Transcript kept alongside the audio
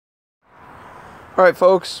All right,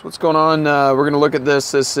 folks, what's going on? We're going to look at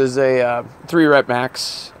this. This is a 3-rep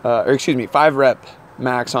max, or excuse me, 5-rep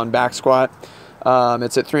max on back squat.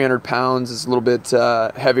 It's at 300 pounds. It's a little bit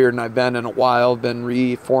heavier than I've been in a while. Been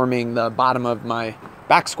reforming the bottom of my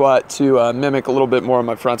back squat to mimic a little bit more of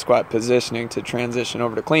my front squat positioning to transition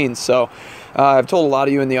over to clean. So I've told a lot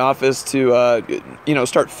of you in the office to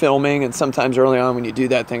start filming, and sometimes early on when you do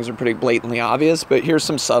that, things are pretty blatantly obvious, but here's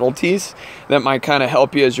some subtleties that might kind of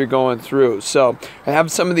help you as you're going through. So I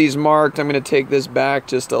have some of these marked. I'm going to take this back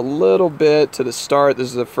just a little bit to the start. This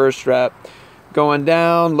is the first rep. Going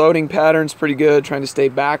down, loading pattern's pretty good, trying to stay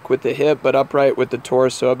back with the hip but upright with the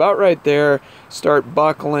torso. About right there, start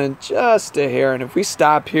buckling just a hair. And if we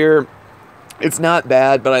stop here, it's not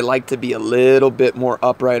bad, but I like to be a little bit more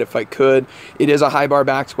upright if I could. It is a high bar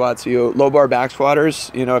back squat, so you low bar back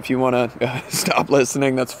squatters, if you want to stop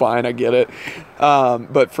listening, that's fine, I get it.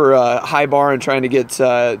 But for a high bar and trying to get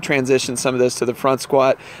transition some of this to the front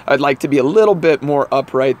squat, I'd like to be a little bit more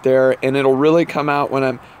upright there, and it'll really come out when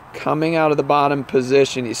I'm coming out of the bottom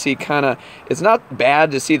position. You see it's not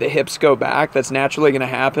bad to see the hips go back. That's naturally going to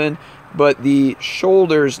happen, but the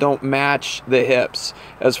shoulders don't match the hips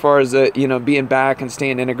as far as being back and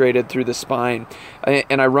staying integrated through the spine.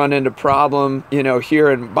 And I run into problem, here,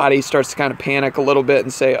 and body starts to kind of panic a little bit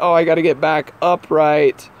and say, oh, I got to get back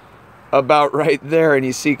upright about right there. And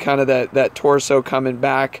you see kind of that torso coming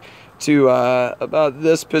back to about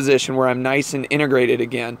this position where I'm nice and integrated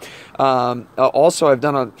again. Also, I've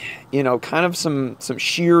done kind of some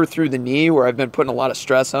shear through the knee where I've been putting a lot of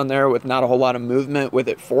stress on there with not a whole lot of movement with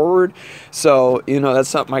it forward. So, that's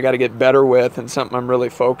something I got to get better with and something I'm really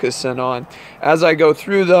focusing on. As I go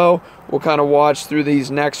through, though, we'll kind of watch through these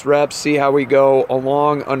next reps, see how we go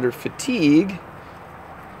along under fatigue.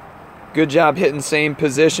 Good job hitting same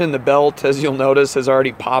position. The belt, as you'll notice, has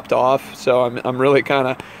already popped off. So I'm really kind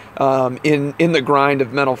of in the grind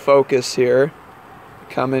of mental focus here.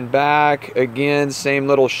 Coming back again, same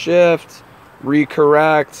little shift,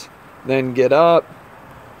 recorrect, then get up.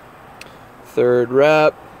 Third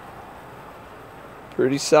rep,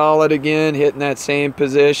 pretty solid again, hitting that same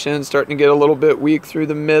position, starting to get a little bit weak through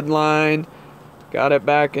the midline. Got it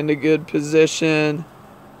back into good position.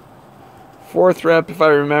 Fourth rep, if I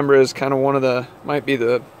remember, is kind of might be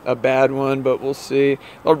a bad one, but we'll see.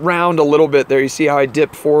 I'll round a little bit there. You see how I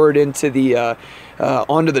dip forward into the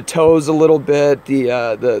onto the toes a little bit.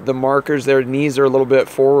 The markers there, knees are a little bit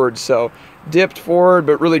forward, so dipped forward,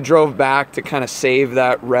 but really drove back to kind of save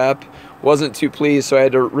that rep. Wasn't too pleased, so I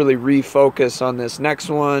had to really refocus on this next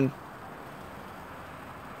one.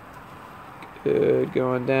 Good,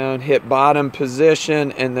 going down, hit bottom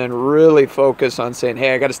position, and then really focus on saying,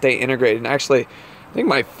 hey, I got to stay integrated. And actually, I think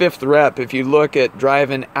my 5th rep, if you look at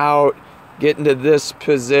driving out, getting to this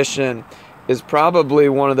position, is probably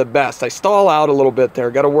one of the best. I stall out a little bit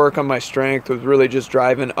there. Got to work on my strength with really just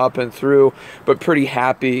driving up and through, but pretty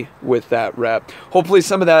happy with that rep. Hopefully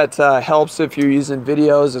some of that helps if you're using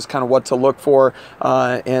videos as kind of what to look for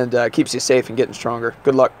and keeps you safe and getting stronger.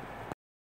 Good luck.